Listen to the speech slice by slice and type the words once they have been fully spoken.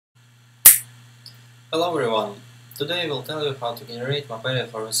Hello everyone! Today I will tell you how to generate map area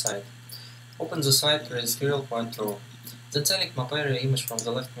for your site. Open the site, create squirrel point through. Then select map area image from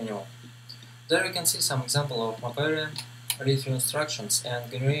the left menu. There you can see some example of map area, read through instructions and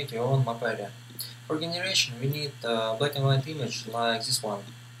generate your own map area. For generation we need a black and white image like this one.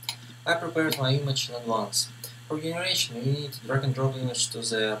 I prepared my image in advance. For generation we need to drag and drop image to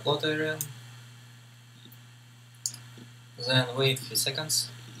the plot area, then wait a few seconds.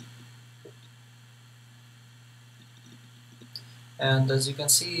 And as you can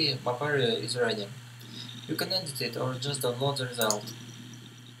see, map area is ready. You can edit it or just download the result.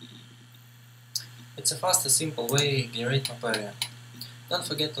 It's a fast and simple way to generate map area. Don't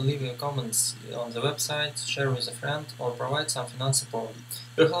forget to leave your comments on the website, share with a friend, or provide some finance support.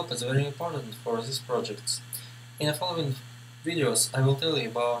 Your help is very important for these projects. In the following videos, I will tell you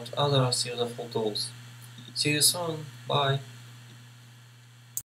about other useful tools. See you soon. Bye.